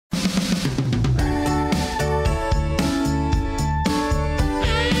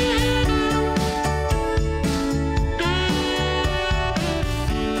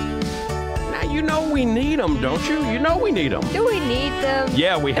them, don't you? You know we need them. Do we need them?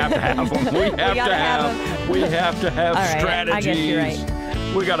 Yeah, we have to have them. We have to have All right, strategies. I guess you're right.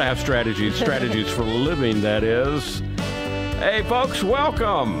 We got to have strategies. Strategies for living, that is. Hey, folks,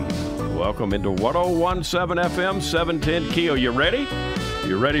 welcome. Welcome into 101.7 FM, 710 Keo. You ready?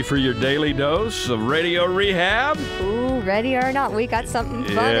 You ready for your daily dose of radio rehab? Ooh, ready or not, we got something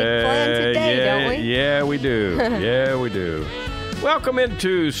fun planned today, don't we? Yeah, we do. Yeah, we do. Welcome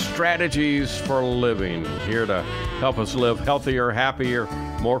into Strategies for Living, here to help us live healthier, happier,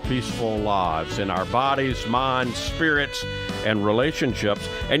 more peaceful lives in our bodies, minds, spirits, and relationships.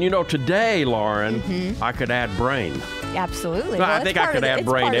 And you know, today, Lauren, I could add brain. Absolutely. Well, I think I could add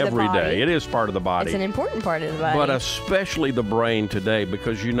brain every day. It is part of the body. It's an important part of the body. But especially the brain today,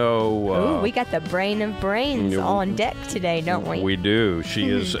 because you know... Ooh, we got the brain of brains on deck today, don't we? We do. She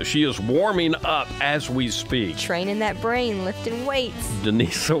is warming up as we speak. Training that brain, lifting weights.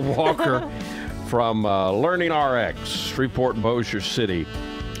 Donesa Walker from LearningRx, Shreveport, Bossier City,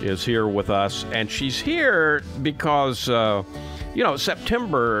 is here with us. And she's here because, you know,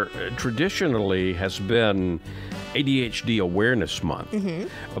 September traditionally has been ADHD Awareness Month.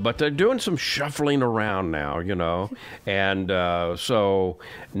 But they're doing some shuffling around now, you know. And so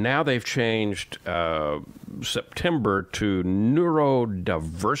now they've changed September to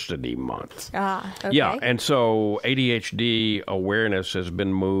Neurodiversity Month. Okay. Yeah, and so ADHD awareness has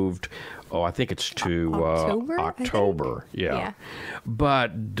been moved. Oh, I think it's to October. Yeah.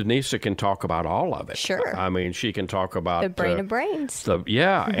 But Donesa can talk about all of it. Sure. I mean, she can talk about the brain of brains.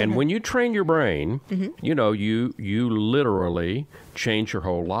 And when you train your brain, you know, you literally change your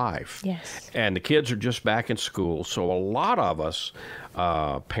whole life. Yes. And the kids are just back in school, so a lot of us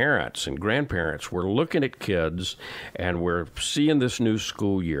parents and grandparents, we're looking at kids and we're seeing this new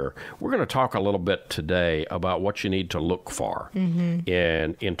school year. We're going to talk a little bit today about what you need to look for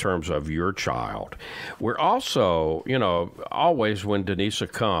in terms of your child. We're also, you know, always when Donesa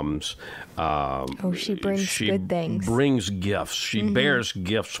comes, she brings good things. Brings gifts. She bears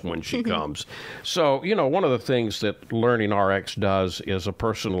gifts when she comes. So, you know, one of the things that LearningRx does is a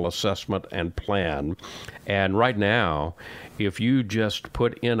personal assessment and plan. And right now, if you just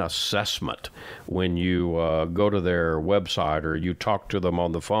put in assessment when you go to their website or you talk to them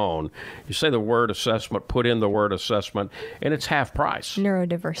on the phone, you say the word assessment, put in the word assessment, and it's half price.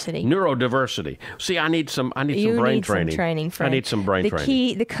 Neurodiversity. See, I need some brain training. I need some brain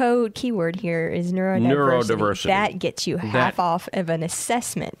training. The keyword here is neurodiversity. That gets you half off of an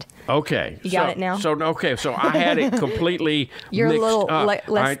assessment. Okay. You got it now? So I had it completely You're mixed a little up.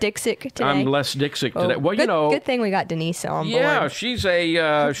 less Dixit today. I'm less Dixit today. Well, good, you know. Good thing we got Donesa on board. Yeah, she's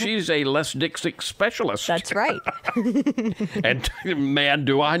a less Dixit specialist. That's right. And man,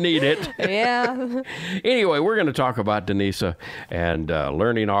 do I need it. Yeah. Anyway, we're going to talk about Donesa and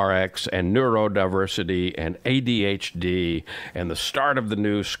LearningRx and neurodiversity and ADHD and the start of the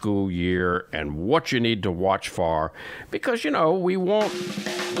new school year and what you need to watch for, because, you know, we want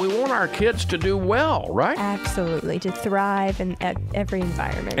our kids to do well, right? Absolutely, to thrive in every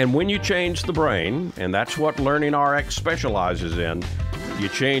environment. And when you change the brain, and that's what LearningRx specializes in, you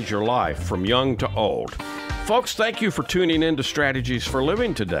change your life from young to old. Folks, thank you for tuning in to Strategies for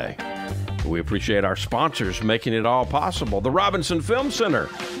Living today. We appreciate our sponsors making it all possible. The Robinson Film Center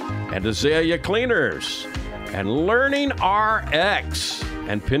and Azalea Cleaners and LearningRx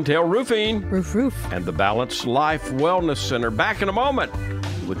and Pintail Roofing. Roof. And the Balanced Life Wellness Center. Back in a moment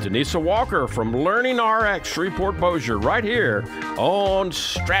with Donesa Walker from LearningRx Shreveport Bossier right here on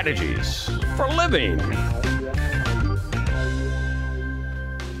Strategies for Living.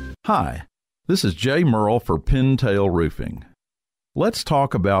 Hi, this is Jay Merle for Pintail Roofing. Let's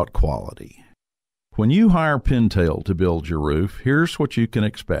talk about quality. When you hire Pintail to build your roof, here's what you can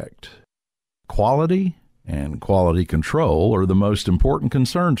expect. Quality and quality control are the most important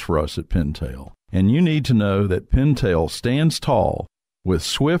concerns for us at Pintail, and you need to know that Pintail stands tall with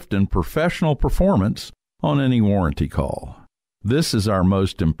swift and professional performance on any warranty call. This is our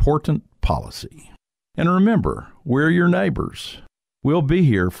most important policy. And remember, we're your neighbors. We'll be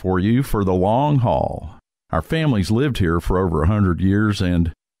here for you for the long haul. Our family's lived here for over 100 years,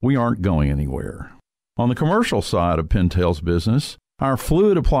 and we aren't going anywhere. On the commercial side of Pintail's business, our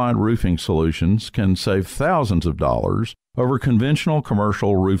fluid-applied roofing solutions can save thousands of dollars over conventional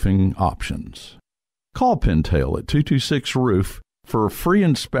commercial roofing options. Call Pintail at 226-ROOF for a free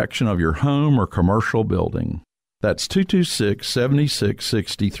inspection of your home or commercial building. That's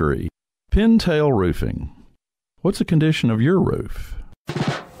 226-7663. Pintail Roofing. What's the condition of your roof?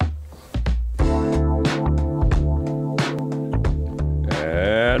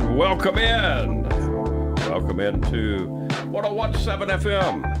 And welcome in. Welcome into 101.7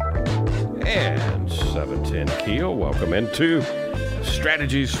 FM. And 710 Keel, welcome into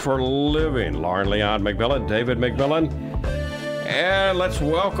Strategies for Living. Lauren Leon McMillan, David McMillan. And let's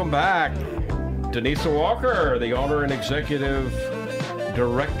welcome back Donesa Walker, the owner and executive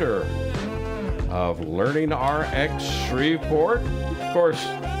director of LearningRx Shreveport. Of course,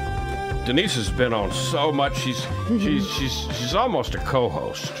 Donesa's been on so much. She's almost a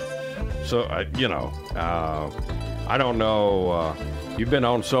co-host. So I don't know. You've been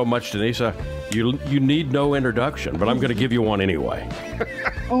on so much, Donesa. You need no introduction, but I'm going to give you one anyway.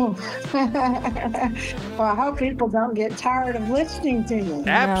 Oh, well, I hope people don't get tired of listening to you.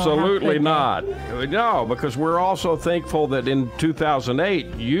 Absolutely not. No, because we're also thankful that in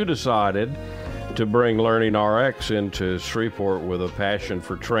 2008 you decided to bring LearningRx into Shreveport with a passion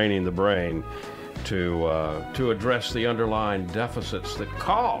for training the brain to address the underlying deficits that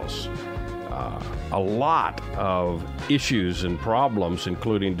cause a lot of issues and problems,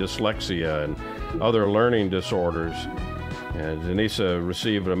 including dyslexia and other learning disorders. And Donesa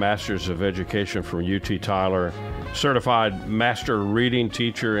received a Master's of Education from UT Tyler, certified master reading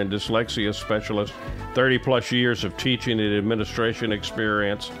teacher and dyslexia specialist, 30-plus years of teaching and administration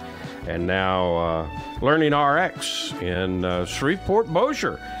experience, and now LearningRx in Shreveport,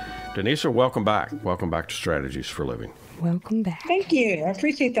 Bossier. Donesa, welcome back. Welcome back to Strategies for Living. Welcome back. Thank you. I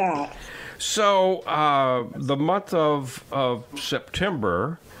appreciate that. So the month of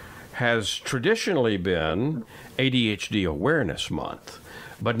September has traditionally been ADHD Awareness Month,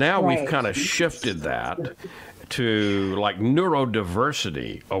 but now we've kind of shifted that to like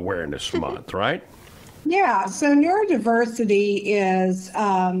Neurodiversity Awareness Month, right? Yeah, so neurodiversity is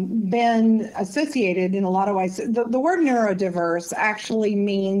been associated in a lot of ways. The word neurodiverse actually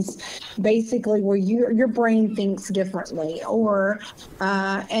means basically where your brain thinks differently, or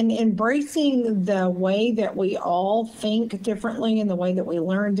and embracing the way that we all think differently and the way that we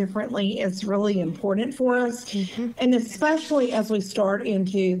learn differently is really important for us, and especially as we start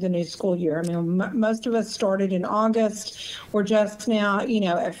into the new school year. I mean, most of us started in August. We're just now,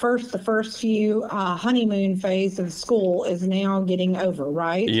 at first, the first few honeymoon phase of school is now getting over,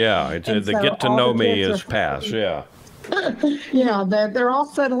 right? Yeah, the get to know me is past, yeah. Yeah, they're all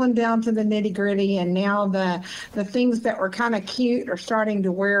settling down to the nitty gritty, and now the things that were kind of cute are starting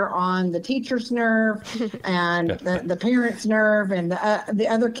to wear on the teacher's nerve and the parents' nerve and the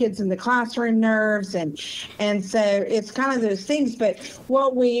other kids in the classroom nerves, and so it's kind of those things. But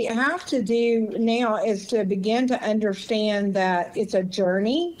what we have to do now is to begin to understand that it's a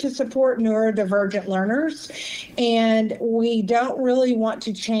journey to support neurodivergent learners, and we don't really want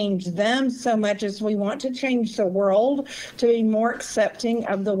to change them so much as we want to change the world to be more accepting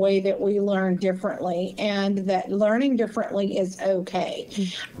of the way that we learn differently, and that learning differently is okay.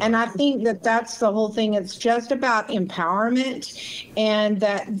 And I think that that's the whole thing. It's just about empowerment, and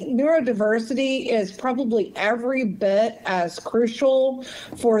that neurodiversity is probably every bit as crucial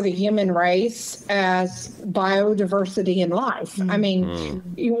for the human race as biodiversity in life. I mean,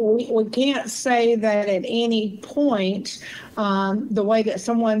 we can't say that at any point the way that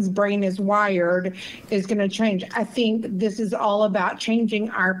someone's brain is wired is going to change. I think this is all about changing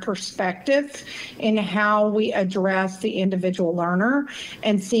our perspective in how we address the individual learner,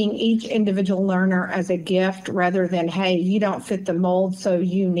 and seeing each individual learner as a gift rather than, hey, you don't fit the mold, so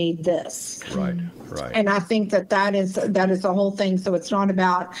you need this. Right. Right. And I think that is the whole thing. So it's not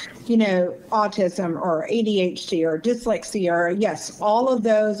about, autism or ADHD or dyslexia, or yes, all of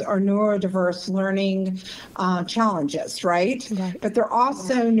those are neurodiverse learning challenges, right? But they're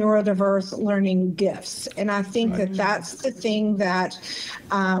also neurodiverse learning gifts. And I think that that's the thing that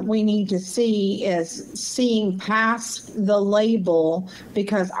we need to see, is seeing past the label,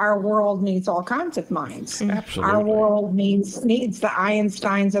 because our world needs all kinds of minds. Absolutely. Our world needs the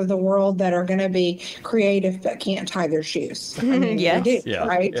Einsteins of the world that are going to be creative but can't tie their shoes. I mean, yes. we do, Yeah.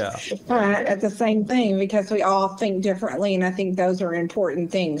 right? Yeah. At the same thing, because we all think differently, and I think those are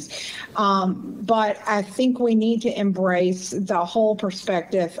important things. But I think we need to embrace the whole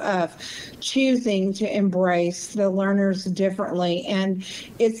perspective of choosing to embrace the learners differently. And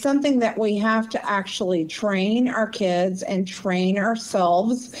it's something that we have to actually train our kids and train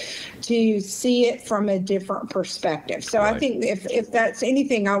ourselves to see it from a different perspective. So I think if that's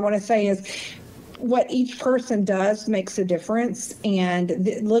anything I want to say is, what each person does makes a difference, and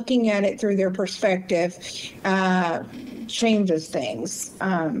looking at it through their perspective changes things.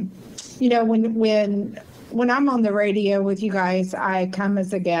 When when I'm on the radio with you guys, I come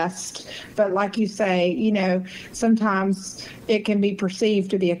as a guest. But like you say, sometimes it can be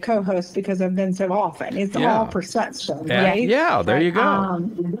perceived to be a co-host because I've been so often. It's all perception, right? Yeah, there you go.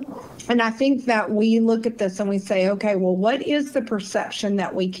 And I think that we look at this and we say, okay, well, what is the perception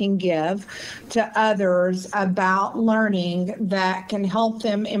that we can give to others about learning that can help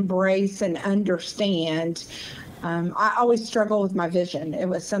them embrace and understand? I always struggle with my vision. It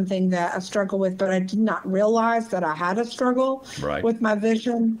was something that I struggled with, but I did not realize that I had a struggle with my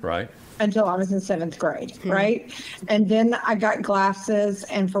vision. Right. Until I was in 7th grade, right? And then I got glasses,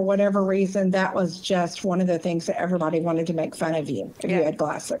 and for whatever reason, that was just one of the things that everybody wanted to make fun of you if you had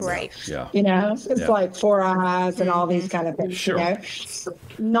glasses. Right. Yeah. It's like 4 eyes and all these kind of things, Sure.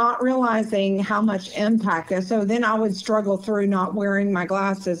 Not realizing how much impact. So then I would struggle through not wearing my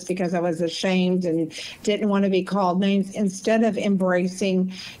glasses because I was ashamed and didn't want to be called names, instead of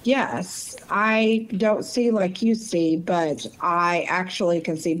embracing, yes, I don't see like you see, but I actually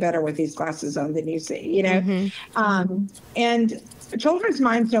can see better with these glasses on than you see, and children's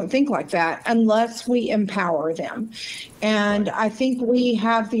minds don't think like that unless we empower them. And I think we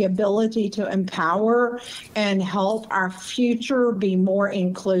have the ability to empower and help our future be more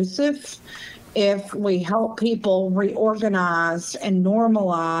inclusive if we help people reorganize and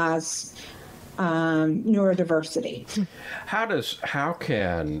normalize neurodiversity. How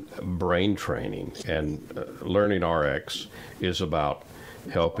can brain training and LearningRx is about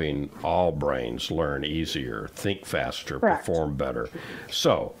helping all brains learn easier, think faster, Correct. Perform better.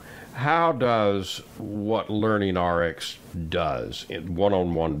 So how does what LearningRx does in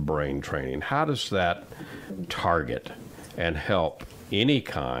one-on-one brain training, how does that target and help any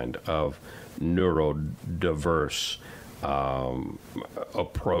kind of neurodiverse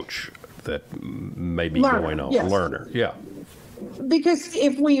approach that may be going on? Yes. Learner, yeah. Because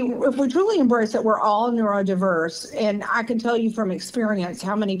if we truly embrace that we're all neurodiverse, and I can tell you from experience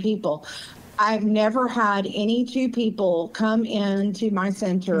how many people, I've never had any 2 people come into my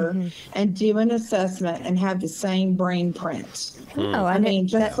center and do an assessment and have the same brain print. Oh, I mean,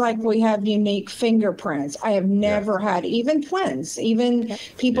 just like we have unique fingerprints, I have never had, even twins, even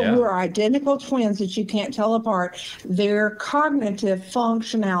people who are identical twins that you can't tell apart, their cognitive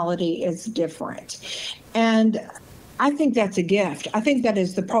functionality is different. And I think that's a gift. I think that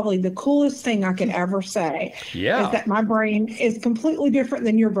is probably the coolest thing I could ever say. Yeah. Is that my brain is completely different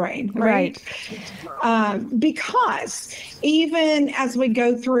than your brain, right? Because even as we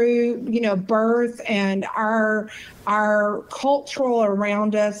go through, birth and our cultural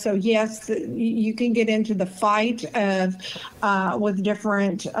around us. So yes, you can get into the fight of with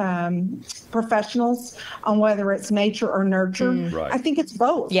different professionals on whether it's nature or nurture. Right. I think it's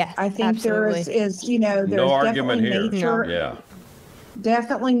both. Yeah, I think absolutely. there's no argument here. Nature. Yeah.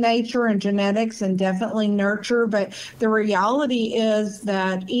 Definitely nature and genetics, and definitely nurture. But the reality is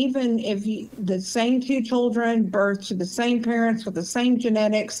that even if the same 2 children birthed to the same parents with the same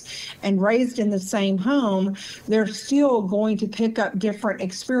genetics and raised in the same home, they're still going to pick up different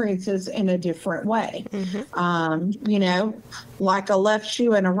experiences in a different way. Like a left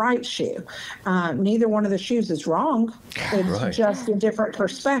shoe and a right shoe. Neither one of the shoes is wrong. It's just a different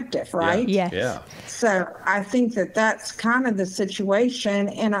perspective, right? Yeah. So I think that that's kind of the situation,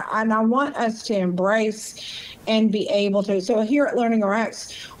 and I want us to embrace and be able to. So here at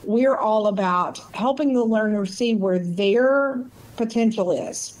LearningRx, we're all about helping the learner see where their potential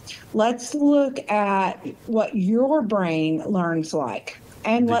is. Let's look at what your brain learns like.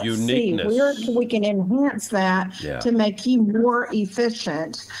 And The let's uniqueness. see where we can enhance that to make you more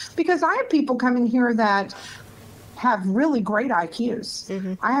efficient. Because I have people come in here that have really great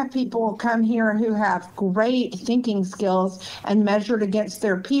IQs. I have people come here who have great thinking skills, and measured against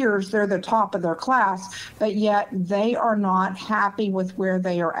their peers, they're the top of their class, but yet they are not happy with where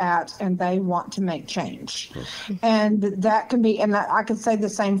they are at, and they want to make change. And that can be, and I can say the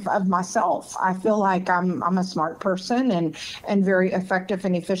same of myself. I feel like I'm a smart person and very effective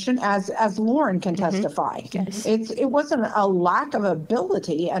and efficient, as Lauren can testify. Yes. It wasn't a lack of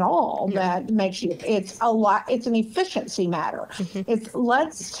ability at all that makes you, it's an efficiency matter. It's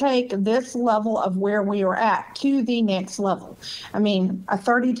let's take this level of where we are at to the next level. I mean, a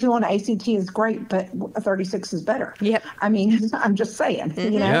 32 on ACT is great, but a 36 is better. Yep. I mean, I'm just saying,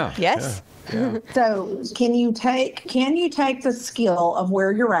 Yeah. Yes. Yeah. So can you take the skill of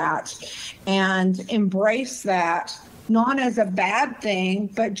where you're at and embrace that, not as a bad thing,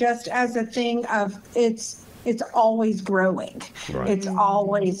 but just as a thing of it's always growing. Right. It's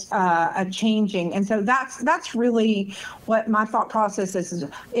always a changing. And so that's really what my thought process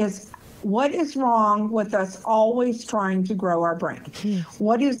is what is wrong with us always trying to grow our brain?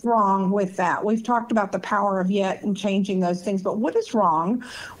 What is wrong with that? We've talked about the power of yet and changing those things, but what is wrong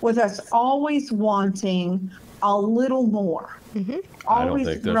with us always wanting a little more? I don't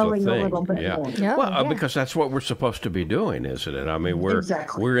think there's a thing. A little bit more. Yeah, Well, because that's what we're supposed to be doing, isn't it? I mean,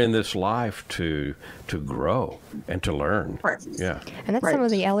 we're in this life to grow and to learn. Right. Yeah. And that's some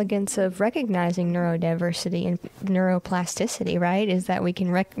of the elegance of recognizing neurodiversity and neuroplasticity, right? Is that we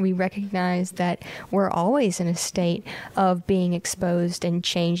can we recognize that we're always in a state of being exposed and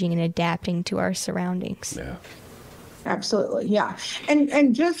changing and adapting to our surroundings. Yeah. Absolutely. Yeah.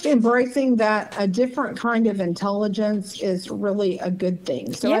 And just embracing that a different kind of intelligence is really a good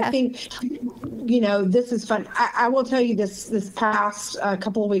thing. So I think, this is fun. I will tell you this past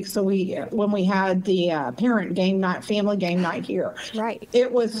couple of weeks. So when we had the family game night here, right.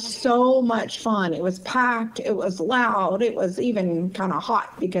 It was so much fun. It was packed. It was loud. It was even kind of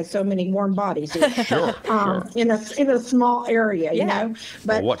hot because so many warm bodies Sure. in a small area,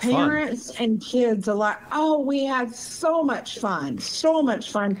 but parents and kids alike. We had so much fun.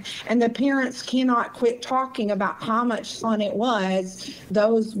 And the parents cannot quit talking about how much fun it was.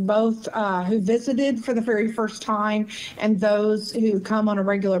 Those both who visited for the very first time and those who come on a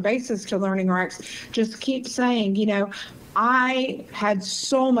regular basis to LearningRx just keep saying, I had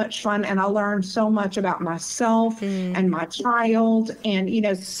so much fun and I learned so much about myself and my child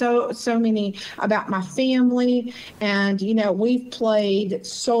and, so many about my family. And, we've played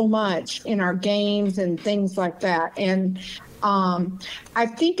so much in our games and things like that. And I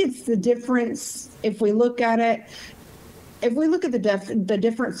think it's the difference if we look at it. If we look at the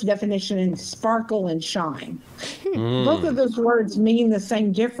difference definition in sparkle and shine, both of those words mean the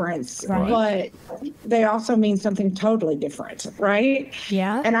same difference, but they also mean something totally different, right?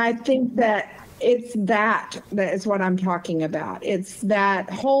 Yeah. And I think that it's that is what I'm talking about. It's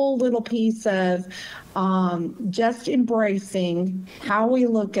that whole little piece of just embracing how we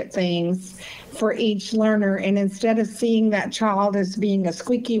look at things for each learner. And instead of seeing that child as being a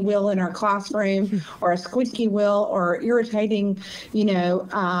squeaky wheel in our classroom or a squeaky wheel or irritating,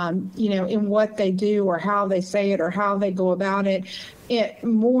 in what they do or how they say it or how they go about it,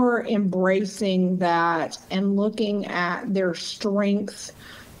 more embracing that and looking at their strengths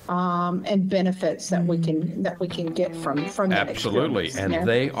and benefits that we can get from that. Absolutely, and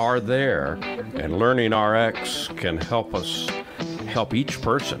they are there, and LearningRx can help each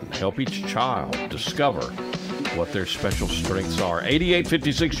person, help each child discover what their special strengths are.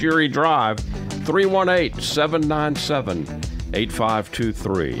 8856 Urey Drive,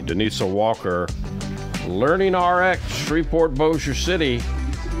 318-797-8523. Donesa Walker, LearningRx, Shreveport, Bossier City,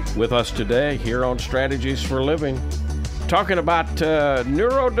 with us today here on Strategies for Living. Talking about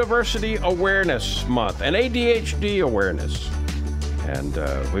Neurodiversity Awareness Month and ADHD awareness. And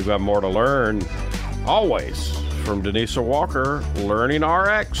we've got more to learn, always, from Donesa Walker,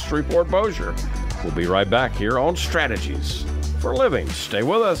 LearningRx, Shreveport, Bossier. We'll be right back here on Strategies for Living. Stay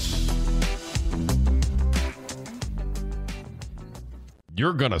with us.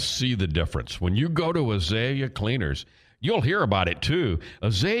 You're going to see the difference. When you go to Azalea Cleaners, you'll hear about it, too.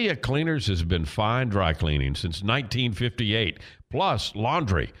 Azalea Cleaners has been fine dry cleaning since 1958, plus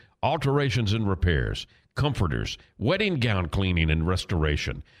laundry, alterations and repairs, comforters, wedding gown cleaning and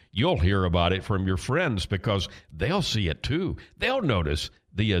restoration. You'll hear about it from your friends because they'll see it, too. They'll notice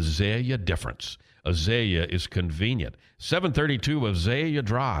the Azalea difference. Azalea is convenient. 732 Azalea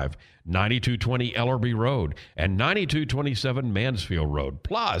Drive, 9220 Ellerby Road, and 9227 Mansfield Road.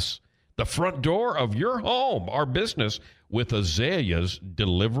 Plus, the front door of your home or business with Azalea's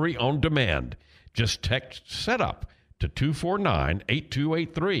delivery on demand. Just text SETUP to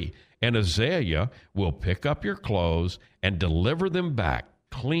 249-8283, and Azalea will pick up your clothes and deliver them back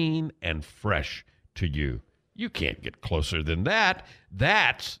clean and fresh to you. You can't get closer than that.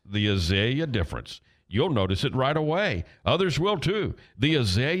 That's the Azalea difference. You'll notice it right away. Others will too. The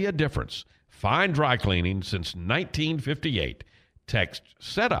Azalea difference. Fine dry cleaning since 1958. Text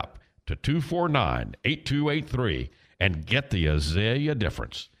SETUP to 249-8283 and get the Azalea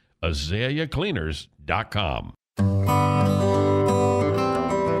difference. AzaleaCleaners.com.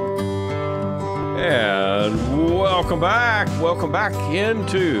 And welcome back. Welcome back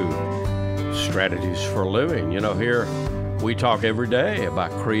into Strategies for Living. Here we talk every day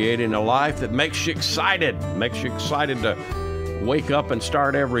about creating a life that makes you excited to wake up and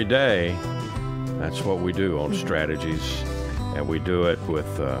start every day. That's what we do on Strategies. And we do it with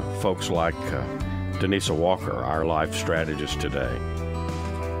folks like Donesa Walker, our life strategist today.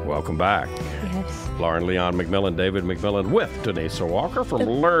 Welcome back. Yes. Lauren Leon McMillan, David McMillan with Donesa Walker from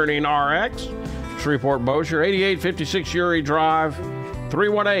LearningRx, Shreveport, Bossier, 8856 Urey Drive,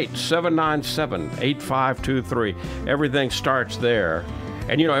 318-797-8523. Everything starts there.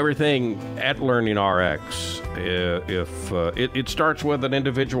 And, everything at LearningRx, it starts with an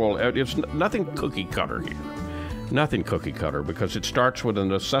individual. It's nothing cookie cutter here. Nothing cookie cutter, because it starts with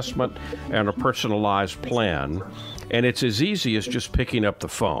an assessment and a personalized plan. And it's as easy as just picking up the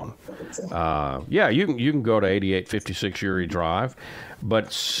phone. You can go to 8856 Uri Drive,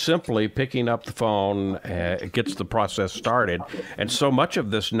 but simply picking up the phone gets the process started. And so much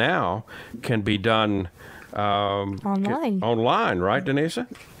of this now can be done online, right, Donesa?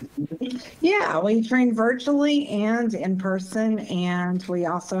 Yeah, we train virtually and in person, and we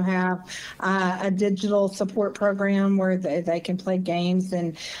also have a digital support program where they can play games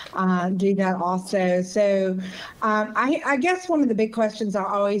and do that also. So I guess one of the big questions I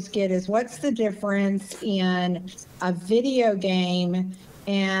always get is, what's the difference in a video game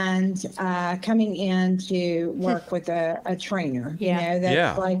and coming in to work with a trainer?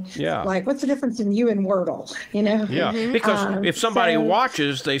 Like what's the difference in you and Wordle? Because if somebody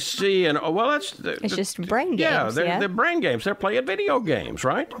watches, they see, and it's just brain games. They're brain games. They're playing video games,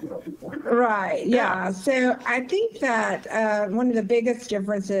 right? Right. Yeah. So I think that one of the biggest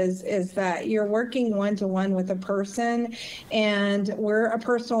differences is that you're working one-to-one with a person, and we're a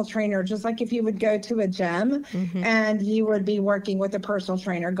personal trainer, just like if you would go to a gym and you would be working with a personal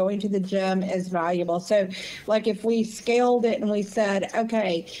trainer. Going to the gym is valuable. So like if we scaled it and we said,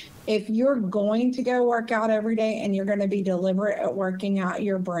 okay, if you're going to go work out every day and you're going to be deliberate at working out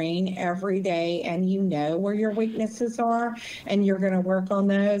your brain every day, and you know where your weaknesses are and you're going to work on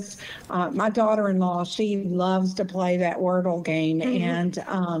those. My daughter-in-law, she loves to play that Wordle game, and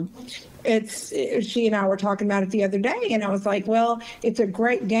she and I were talking about it the other day, and I was like, well, it's a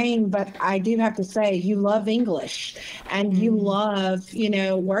great game, but I do have to say, you love English and you love,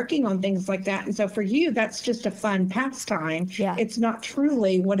 working on things like that. And so for you, that's just a fun pastime. Yeah. It's not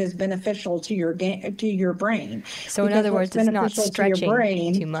truly what is beneficial to your brain. So in other words, it's not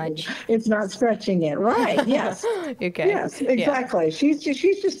stretching too much. It's not stretching it. Right. Yes. Okay. Yes, exactly. Yeah.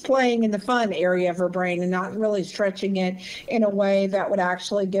 She's just playing in the fun area of her brain and not really stretching it in a way that would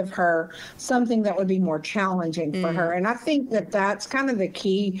actually give her something that would be more challenging for her. And I think that that's kind of the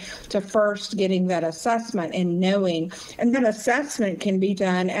key to first getting that assessment and knowing. And that assessment can be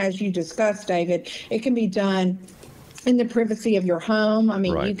done, as you discussed, David, it can be done in the privacy of your home. I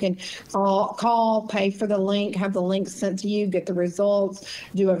mean, You can call, pay for the link, have the link sent to you, get the results,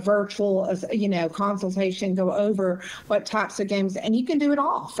 do a virtual, consultation, go over what types of games, and you can do it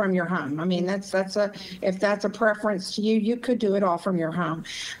all from your home. I mean, if that's a preference to you, you could do it all from your home.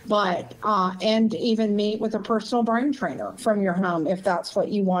 But, and even meet with a personal brain trainer from your home if that's what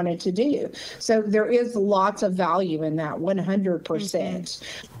you wanted to do. So there is lots of value in that, 100%.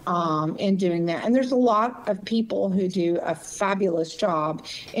 In doing that. And there's a lot of people who do a fabulous job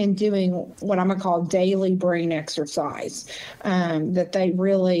in doing what I'm going to call daily brain exercise, that they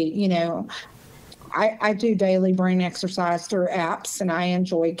really, I do daily brain exercise through apps, and I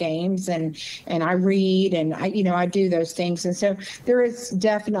enjoy games, and I read, and I do those things. And so there is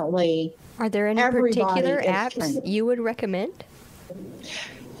definitely. Are there any particular apps you would recommend?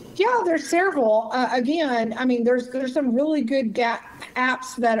 Yeah, there's several. Again, I mean, there's some really good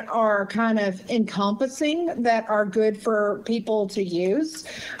apps that are kind of encompassing, that are good for people to use,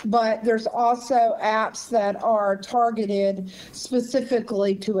 but there's also apps that are targeted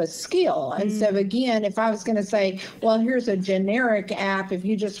specifically to a skill. And so again, if I was going to say, well, here's a generic app, if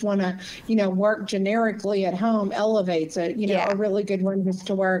you just want to, work generically at home, Elevate's a really good one just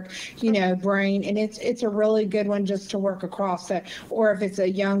to work, brain, and it's a really good one just to work across that. Or if it's a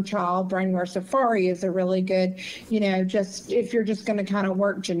young child, Brainware Safari is a really good, just if you're just going to kind of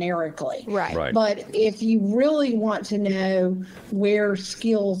work generically. Right. But if you really want to know where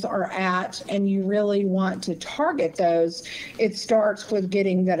skills are at and you really want to target those, it starts with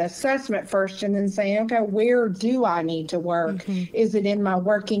getting that assessment first and then saying, okay, where do I need to work? Is it in my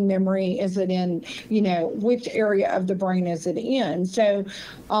working memory? Is it in, which area of the brain is it in? So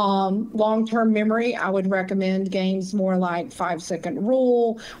long-term memory, I would recommend games more like 5-second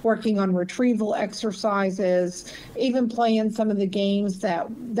rule, working on retrieval exercises, even playing some of the games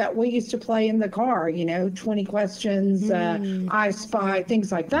that we used to play in the car, 20 questions, I Spy,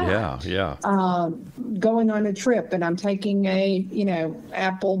 things like that. Yeah. Going on a trip, and I'm taking a,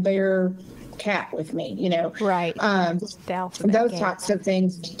 Apple Bear cat with me, Right. The alphabet those game. types of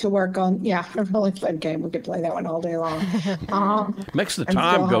things to work on. Yeah, a really fun game. We could play that one all day long. Makes the and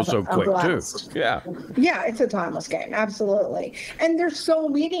time still go have so a quick, too. blast. Yeah. Yeah, it's a timeless game, absolutely. And there's so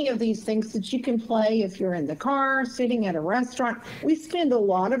many of these things that you can play if you're in the car, sitting at a restaurant. We spend a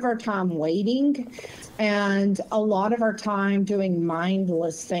lot of our time waiting and a lot of our time doing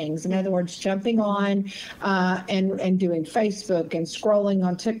mindless things. In other words, jumping on and doing Facebook and scrolling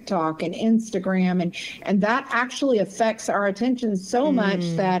on TikTok and Instagram. And that actually affects our attention so much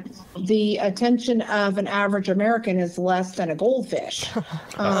that the attention of an average American is less than a goldfish.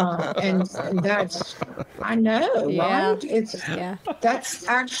 And that's, I know, Yeah. right? That's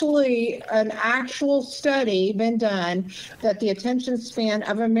actually an actual study been done that the attention span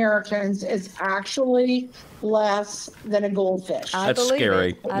of Americans is actually less than a goldfish. That's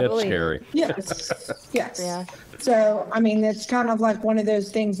scary. That's scary. Yes. Yes. Yeah. So, I mean, it's kind of like one of those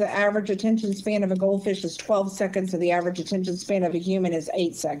things. The average attention span of a goldfish is 12 seconds, and the average attention span of a human is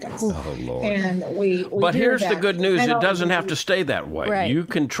 8 seconds. Oh, Lord. And we But hear here's the that. good news. And It doesn't have to stay that way. Right. You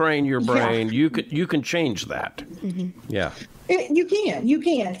can train your brain. You can change that. Yeah. You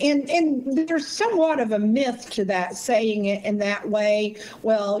can. And there's somewhat of a myth to that, saying it in that way.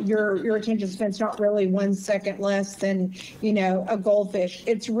 Well, your attention span's not really 1 second less than, a goldfish.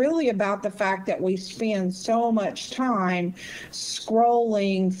 It's really about the fact that we spend so much time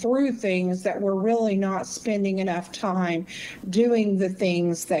scrolling through things that we're really not spending enough time doing the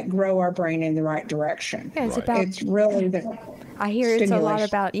things that grow our brain in the right direction. Yeah, It's really the I hear it's a lot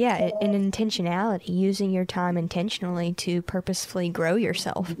stimulation. about, an intentionality, using your time intentionally to purposefully grow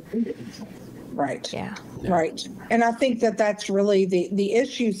yourself. Right. Yeah. Right. And I think that that's really the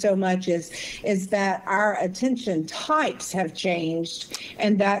issue so much is that our attention types have changed.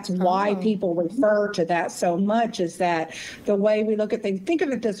 And that's why people refer to that so much, is that the way we look at things. Think of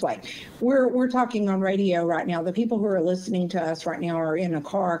it this way. We're talking on radio right now. The people who are listening to us right now are in a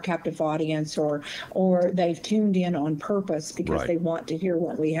car, captive audience, or they've tuned in on purpose because they want to hear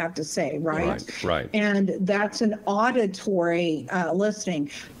what we have to say. Right. And that's an auditory listening.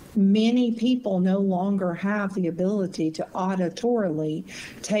 Many people no longer have the ability to auditorily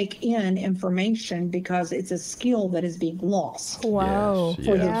take in information because it's a skill that is being lost Wow. Yes,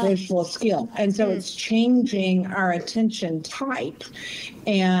 for yeah. the visual skill. And so it's changing our attention type,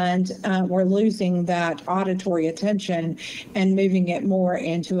 and we're losing that auditory attention and moving it more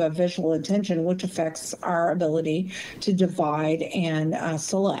into a visual attention, which affects our ability to divide and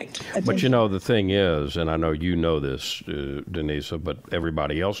select attention. But the thing is, and I know you know this, Donesa, but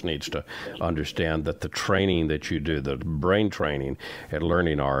everybody else needs to understand that the training that you do, the brain training at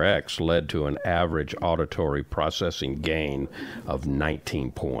LearningRx, led to an average auditory processing gain of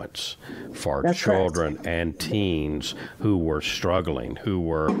 19 points for That's children and teens who were struggling, who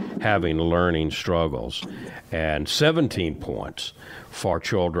were having learning struggles, and 17 points for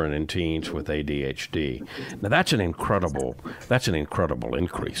children and teens with ADHD. Now that's an incredible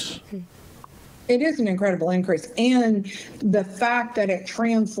increase. It is an incredible increase. And the fact that it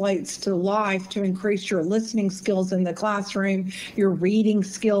translates to life, to increase your listening skills in the classroom, your reading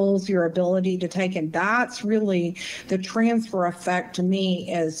skills, your ability to take in, that's really the transfer effect to me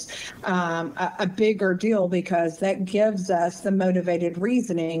is a bigger deal, because that gives us the motivated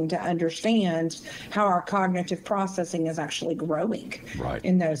reasoning to understand how our cognitive processing is actually growing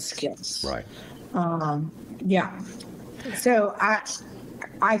in those skills. Right. Yeah. So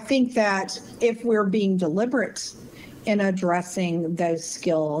I think that if we're being deliberate in addressing those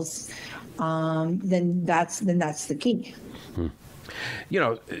skills, then that's the key.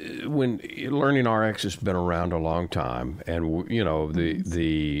 When LearningRx has been around a long time, and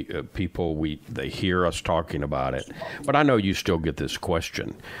the people they hear us talking about it, but I know you still get this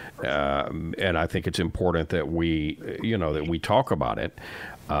question, and I think it's important that we talk about it.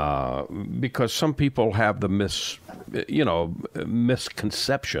 Because some people have the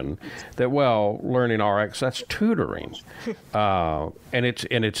misconception that, LearningRx, that's tutoring, and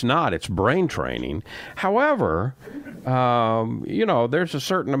it's not. It's brain training. However, there's a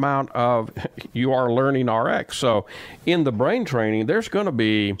certain amount of you are LearningRx. So in the brain training, there's going to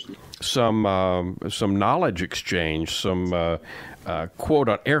be some knowledge exchange, some quote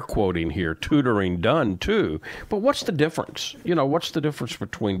on air quoting here, tutoring done too. But what's the difference? What's the difference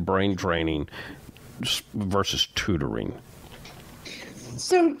between brain training versus tutoring?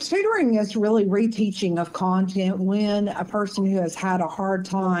 So tutoring is really reteaching of content when a person who has had a hard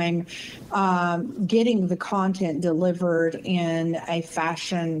time getting the content delivered in a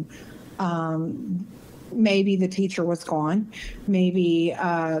fashion maybe the teacher was gone. Maybe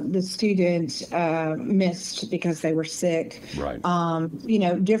the student missed because they were sick. Right.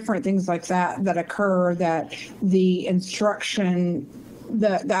 Different things like that occur, that the instruction,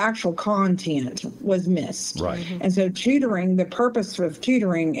 the actual content was missed. Right. And so the purpose of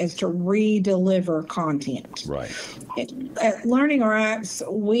tutoring is to re-deliver content. Right. At LearningRx,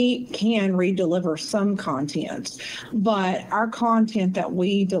 we can re-deliver some content, but our content that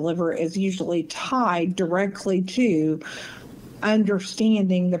we deliver is usually tied directly to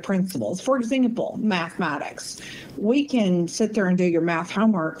understanding the principles. For example, mathematics. We can sit there and do your math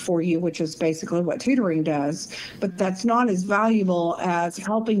homework for you, which is basically what tutoring does, but that's not as valuable as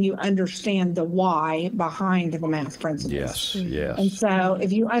helping you understand the why behind the math principles. Yes, yes. And so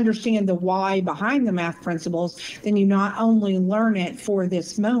if you understand the why behind the math principles, then you not only learn it for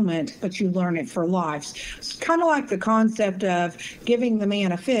this moment, but you learn it for lives. It's kind of like the concept of giving the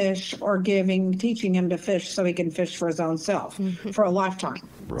man a fish or teaching him to fish so he can fish for his own self for a lifetime.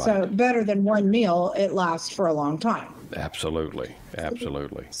 Right. So better than one meal, it lasts for a long time. Absolutely.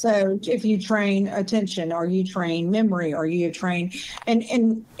 Absolutely. So if you train attention, or you train memory, or you train, and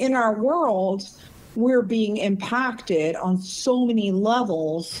in our world, we're being impacted on so many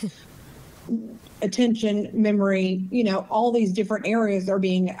levels. Attention, memory, all these different areas are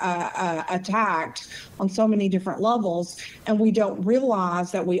being attacked on so many different levels, and we don't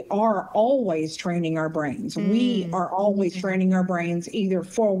realize that we are always training our brains. We are always training our brains either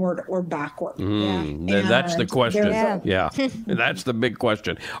forward or backward. That's the question. Yeah. That's the big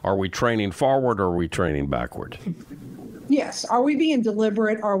question. Are we training forward, or are we training backward? Yes. Are we being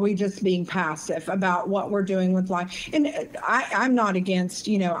deliberate, or are we just being passive about what we're doing with life? And I'm not against,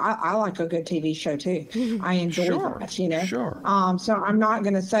 I like a good TV show too. I enjoy that, Sure. So I'm not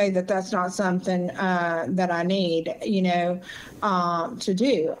going to say that that's not something that I need, to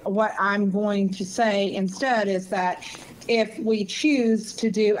do. What I'm going to say instead is that if we choose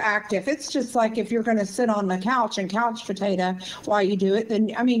to do active, it's just like if you're going to sit on the couch and couch potato while you do it, then,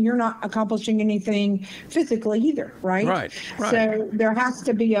 you're not accomplishing anything physically either, right? Right. So there has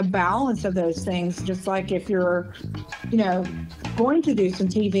to be a balance of those things. Just like if you're, going to do some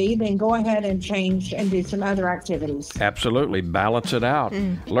TV, then go ahead and change and do some other activities. Absolutely. Balance it out.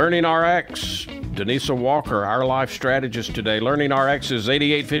 LearningRx, Donesa Walker, our life strategist today. LearningRx is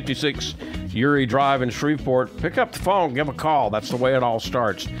 8856 Uri Drive in Shreveport. Pick up the phone, give a call. That's the way it all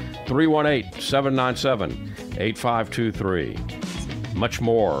starts. 318-797-8523. Much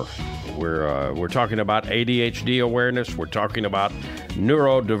more. We're talking about ADHD awareness. We're talking about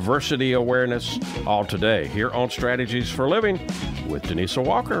neurodiversity awareness, all today here on Strategies for Living with Donesa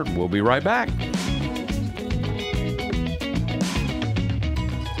Walker. We'll be right back.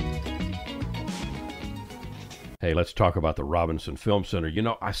 Hey, let's talk about the Robinson Film Center.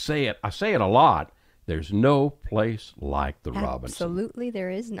 I say it a lot. There's no place like the Robinson. Absolutely,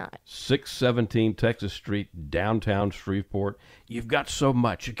 there is not. 617 Texas Street, downtown Shreveport. You've got so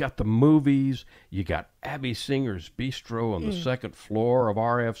much. You got the movies. You got Abby Singer's Bistro on the second floor of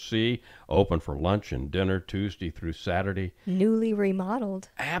RFC, open for lunch and dinner Tuesday through Saturday. Newly remodeled.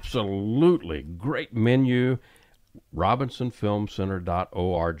 Absolutely. Great menu.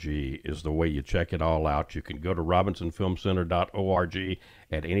 RobinsonFilmCenter.org is the way you check it all out. You can go to RobinsonFilmCenter.org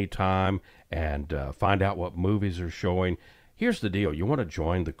at any time and find out what movies are showing. Here's the deal. You want to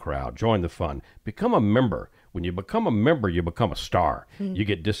join the crowd, join the fun, become a member. When you become a member, you become a star. You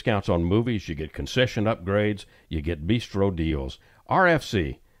get discounts on movies, you get concession upgrades, you get bistro deals.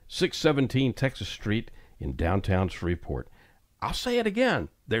 RFC, 617 Texas Street in downtown Shreveport. I'll say it again.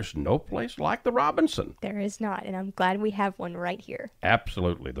 There's no place like the Robinson. There is not, and I'm glad we have one right here.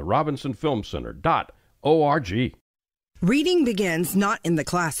 Absolutely. The RobinsonFilmCenter.org. Reading begins not in the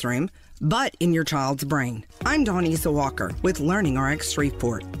classroom, but in your child's brain. I'm Donesa Walker with LearningRx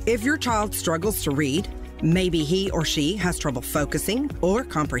Shreveport. If your child struggles to read, maybe he or she has trouble focusing or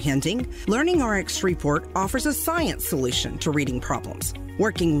comprehending, LearningRx Shreveport offers a science solution to reading problems,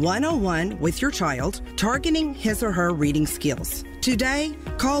 working one-on-one with your child, targeting his or her reading skills. Today,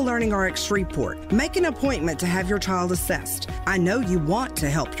 call LearningRx Shreveport. Make an appointment to have your child assessed. I know you want to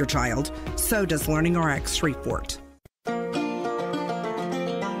help your child, so does LearningRx Shreveport.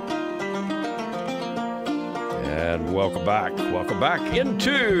 And welcome back. Welcome back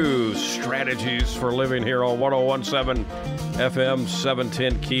into Strategies for Living here on 1017 FM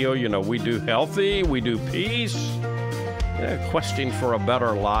 710 Keel. We do healthy, we do peace, questing for a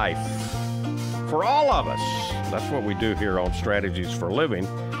better life for all of us. That's what we do here on Strategies for Living.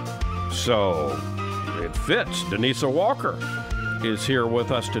 So it fits. Donesa Walker is here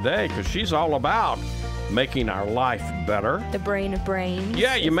with us today because she's all about making our life better. The brain of brains.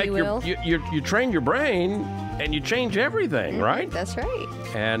 Yeah, you make you train your brain and you change everything, right? That's right.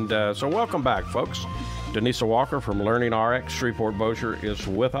 And so welcome back, folks. Donesa Walker from LearningRx Shreveport-Bossier is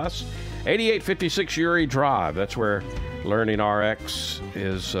with us. 8856 Uri Drive. That's where LearningRx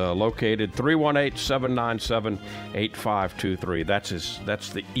is located. 318-797-8523. That's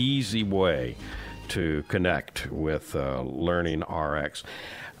the easy way to connect with LearningRx.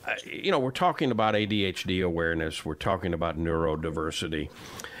 We're talking about ADHD awareness. We're talking about neurodiversity.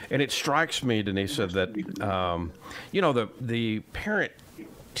 And it strikes me, Donesa, that, the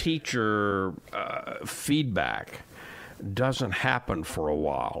parent-teacher feedback doesn't happen for a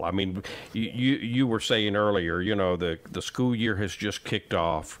while. I mean, you were saying earlier, the school year has just kicked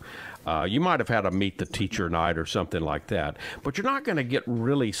off. You might have had a meet the teacher night or something like that, but you're not going to get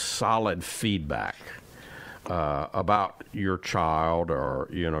really solid feedback about your child or,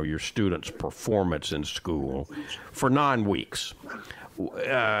 your student's performance in school for 9 weeks.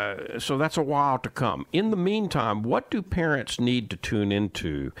 So that's a while to come. In the meantime, what do parents need to tune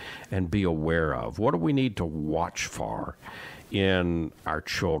into and be aware of? What do we need to watch for in our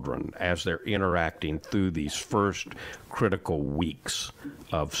children as they're interacting through these first critical weeks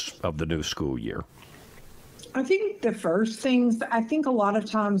of the new school year? I think the first things, I think a lot of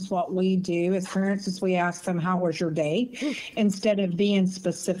times what we do as parents is we ask them, how was your day? Instead of being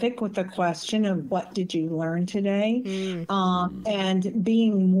specific with the question of what did you learn today? And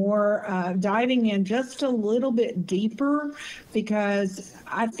being more, diving in just a little bit deeper, because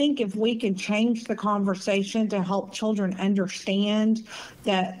I think if we can change the conversation to help children understand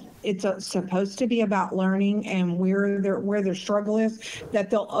that it's supposed to be about learning and where their struggle is, that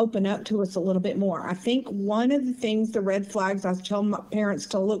they'll open up to us a little bit more. I think one of the things, the red flags I tell my parents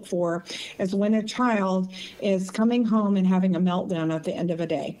to look for is when a child is coming home and having a meltdown at the end of a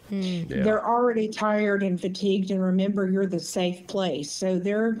day. Yeah. They're already tired and fatigued, and remember, you're the safe place. So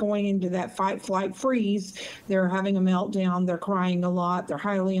they're going into that fight, flight, freeze. They're having a meltdown. They're crying a lot. They're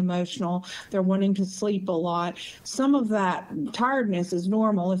highly emotional. They're wanting to sleep a lot. Some of that tiredness is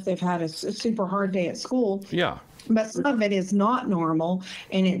normal if they've had a super hard day at school. Yeah. But some of it is not normal,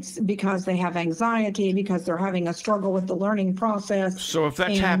 and it's because they have anxiety, because they're having a struggle with the learning process. So if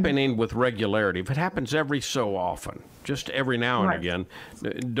that's happening with regularity, if it happens every so often, just every now and again,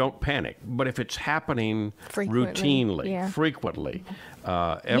 don't panic. But if it's happening routinely, frequently,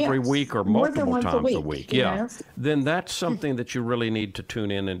 every week or multiple times a week, then that's something that you really need to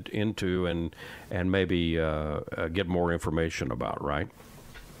tune into and maybe get more information about, right?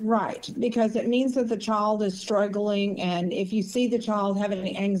 Right, because it means that the child is struggling, and if you see the child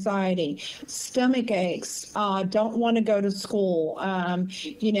having anxiety, stomach aches, don't want to go to school,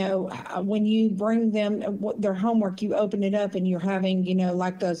 when you bring them their homework, you open it up and you're having,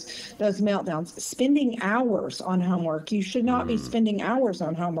 like those meltdowns, spending hours on homework. You should not be spending hours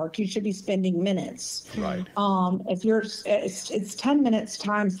on homework. You should be spending minutes. Right. If it's 10 minutes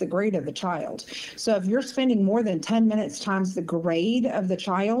times the grade of the child. So if you're spending more than 10 minutes times the grade of the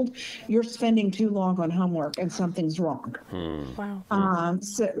child, you're spending too long on homework and something's wrong. Wow.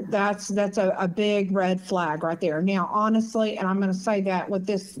 So that's a big red flag right there. Now, honestly, and I'm going to say that with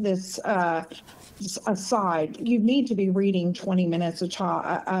this aside, you need to be reading 20 minutes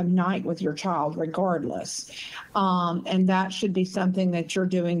a night with your child regardless. And that should be something that you're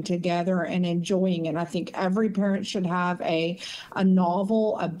doing together and enjoying it. I think every parent should have a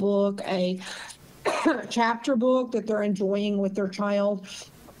novel, a book, a chapter book that they're enjoying with their child.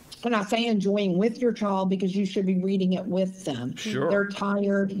 And I say enjoying with your child because you should be reading it with them. Sure. They're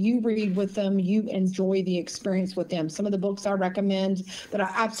tired. You read with them. You enjoy the experience with them. Some of the books I recommend that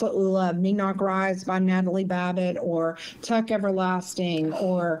I absolutely love, Me Not Rise by Natalie Babbitt, or Tuck Everlasting,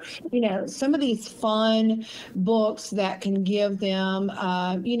 or, some of these fun books that can give them,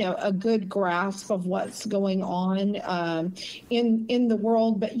 a good grasp of what's going on in the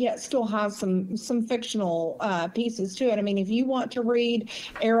world, but yet still have some fictional pieces to it. I mean, if you want to read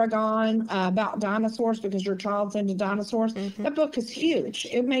Aragon about dinosaurs because your child's into dinosaurs, that book is huge.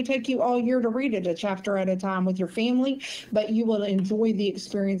 It may take you all year to read it a chapter at a time with your family, but you will enjoy the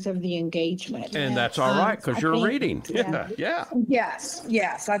experience of the engagement. And that's all right, because you're reading. Yeah.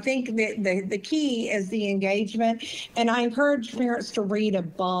 Yes. I think the key is the engagement, and I encourage parents to read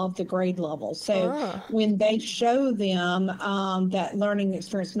above the grade level. So when they show them that learning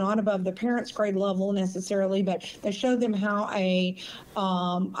experience, not above the parent's grade level necessarily, but they show them how a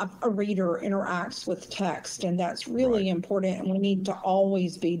a reader interacts with text, and that's really important. And we need to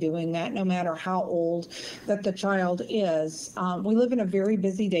always be doing that, no matter how old that the child is. We live in a very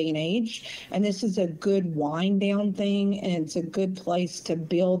busy day and age, and this is a good wind down thing, and it's a good place to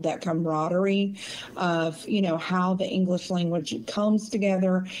build that camaraderie of, how the English language comes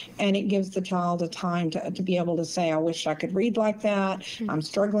together, and it gives the child a time to be able to say, I wish I could read like that. I'm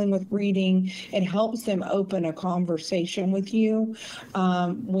struggling with reading. It helps them open a conversation with you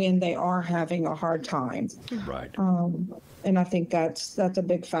when they are having a hard time. Right. And I think that's a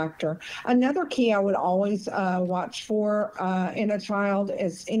big factor. Another key I would always watch for in a child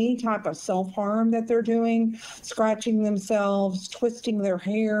is any type of self-harm that they're doing, scratching themselves, twisting their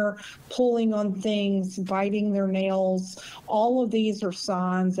hair, pulling on things, biting their nails. All of these are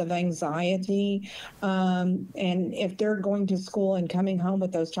signs of anxiety. And if they're going to school and coming home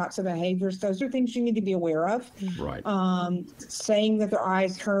with those types of behaviors, those are things you need to be aware of. Right. Saying that their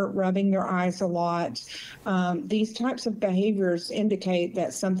eyes hurt, rubbing their eyes a lot. These types of behaviors indicate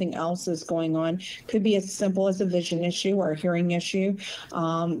that something else is going on. Could be as simple as a vision issue or a hearing issue,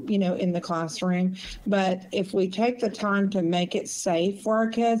 in the classroom. But if we take the time to make it safe for our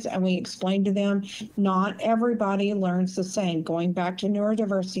kids and we explain to them, not everybody learns the same. Going back to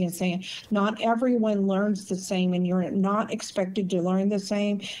neurodiversity and saying, not everyone learns the same, and you're not expected to learn the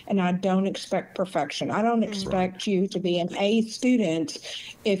same. And I don't expect perfection. I don't expect you to be an A student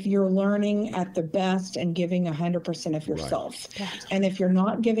if you're learning at the best and giving 100% of yourself. Right. And if you're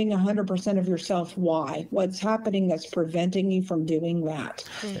not giving 100% of yourself, why? What's happening that's preventing you from doing that?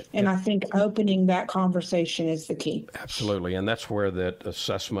 And I think opening that conversation is the key. Absolutely. And that's where that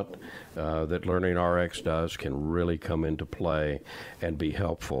assessment that LearningRx does can really come into play and be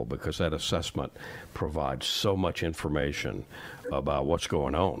helpful, because that assessment provides so much information about what's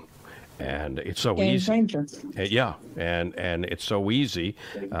going on. And it's so easy. Yeah, and it's so easy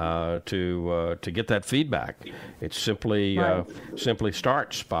to get that feedback. It simply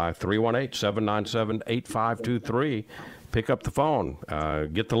starts by 318-797-8523. Pick up the phone,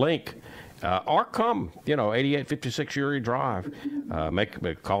 get the link, or come. 8856 Uri Drive.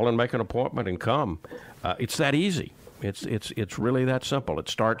 Call and make an appointment and come. It's that easy. It's really that simple. It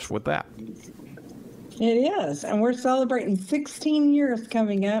starts with that. It is, and we're celebrating 16 years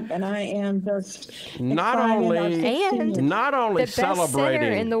coming up, and I am just not only the celebrating best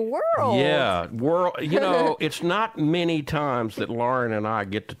center in the world. Yeah, world. It's not many times that Lauren and I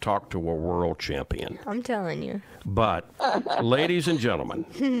get to talk to a world champion. I'm telling you. But, ladies and gentlemen,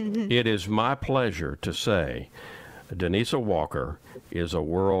 it is my pleasure to say Donesa Walker is a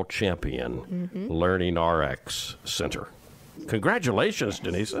world champion, LearningRx Center. Congratulations,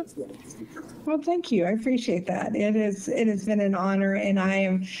 Donesa. Well, thank you. I appreciate that. It has been an honor, and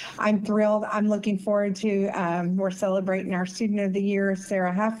I'm thrilled. I'm looking forward to, we're celebrating our Student of the Year,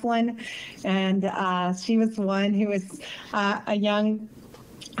 Sarah Heflin, and she was one who was a young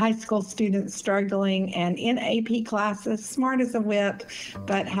high school student struggling and in AP classes, smart as a whip,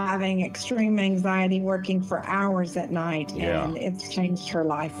 but having extreme anxiety, working for hours at night, and it's changed her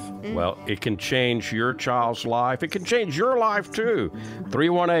life. Well, it can change your child's life. It can change your life, too.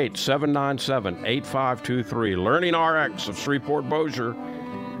 318-797-8523. LearningRx of Shreveport-Bossier,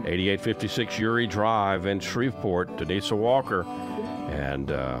 8856 Uri Drive in Shreveport. Donesa Walker. And,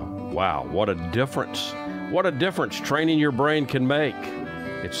 wow, what a difference. What a difference training your brain can make.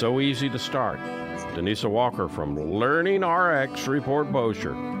 It's so easy to start. Donesa Walker from LearningRx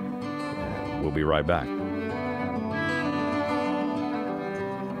Shreveport-Bossier. We'll be right back.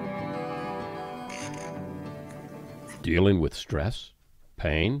 Dealing with stress,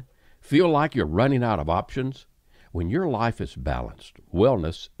 pain, feel like you're running out of options? When your life is balanced,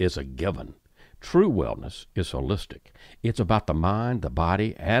 wellness is a given. True wellness is holistic. It's about the mind, the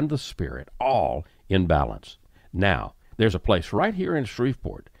body, and the spirit, all in balance. Now, there's a place right here in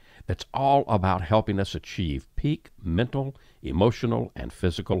Shreveport that's all about helping us achieve peak mental, emotional, and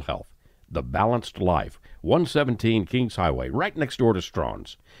physical health. The Balanced Life, 117 Kings Highway, right next door to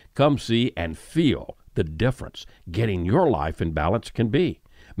Strawn's. Come see and feel the difference getting your life in balance can be.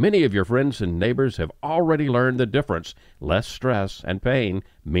 Many of your friends and neighbors have already learned the difference less stress and pain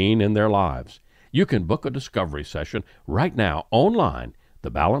mean in their lives. You can book a discovery session right now online,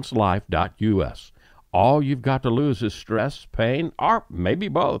 thebalancedlife.us. All you've got to lose is stress, pain, or maybe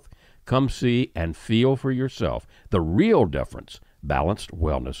both. Come see and feel for yourself the real difference balanced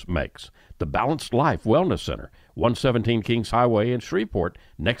wellness makes. The Balanced Life Wellness Center, 117 Kings Highway in Shreveport,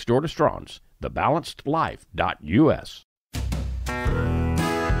 next door to Strawn's. thebalancedlife.us.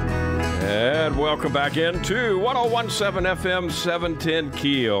 And welcome back into 1017 FM 710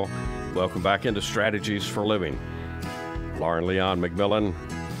 Keel. Welcome back into Strategies for Living. Lauren Leon McMillan,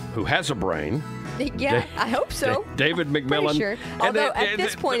 who has a brain. Yeah, I hope so. David McMillan. Pretty sure. Although at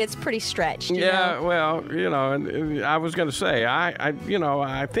this point it's pretty stretched. You know? Well, and I was going to say,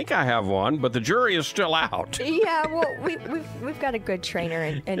 I think I have one, but the jury is still out. Yeah, well, we've got a good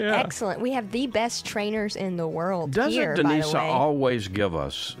trainer and excellent. We have the best trainers in the world. Doesn't here, by the Donesa way. always give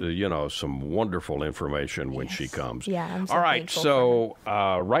us, some wonderful information when she comes? Yeah, I'm so all right, thankful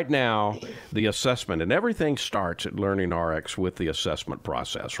so right now, the assessment, and everything starts at LearningRx with the assessment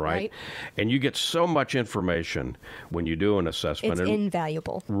process, right? And you get so much information when you do an assessment. It's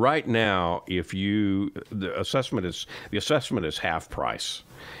invaluable. Right now, the assessment is half price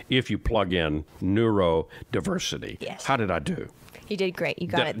if you plug in neurodiversity. Yes. How did I do? You did great. You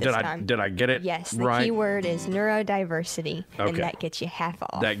got it this time. Did I get it? Yes. The right? keyword is neurodiversity, and Okay. that gets you half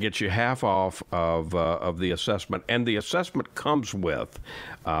off. That gets you half off of the assessment, and the assessment comes with,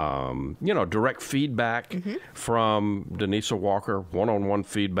 direct feedback from Donesa Walker, one-on-one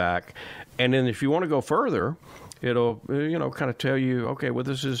feedback, and then if you want to go further, it'll kind of tell you, okay, well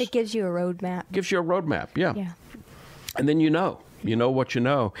this is. It gives you a roadmap. Gives you a roadmap, yeah. And then you know what you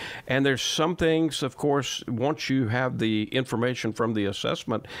know. And there's some things, of course, once you have the information from the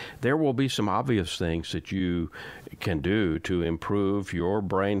assessment, there will be some obvious things that you can do to improve your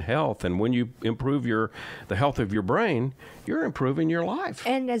brain health. And when you improve the health of your brain, you're improving your life.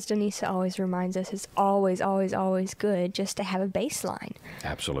 And as Donesa always reminds us, it's always, always, always good just to have a baseline.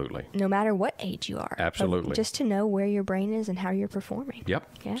 Absolutely. No matter what age you are. Absolutely. Just to know where your brain is and how you're performing. Yep.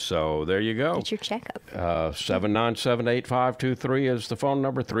 Yeah. So there you go. Get your checkup. 797-8523 is the phone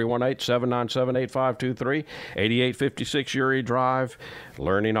number, 318-797-8523, 8856 Uri Drive,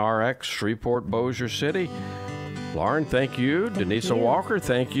 LearningRx, Shreveport, Bossier City. Lauren, thank you. Donesa Walker,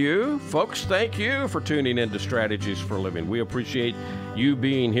 thank you. Folks, thank you for tuning in to Strategies for Living. We appreciate you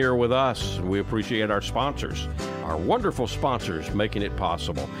being here with us. We appreciate our sponsors, our wonderful sponsors making it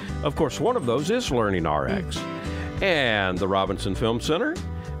possible. Of course, one of those is LearningRx and the Robinson Film Center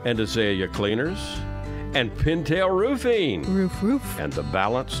and Azalea Cleaners and Pintail Roofing. Roof. And the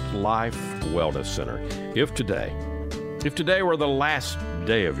Balanced Life Wellness Center. If today were the last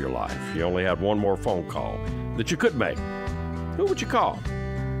day of your life, you only had one more phone call that you could make, who would you call?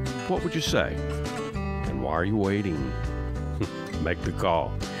 What would you say? And why are you waiting? Make the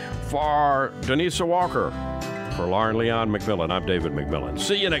call. For Donesa Walker, for Lauren Leon McMillan, I'm David McMillan.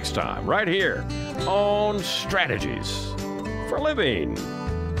 See you next time, right here on Strategies for Living.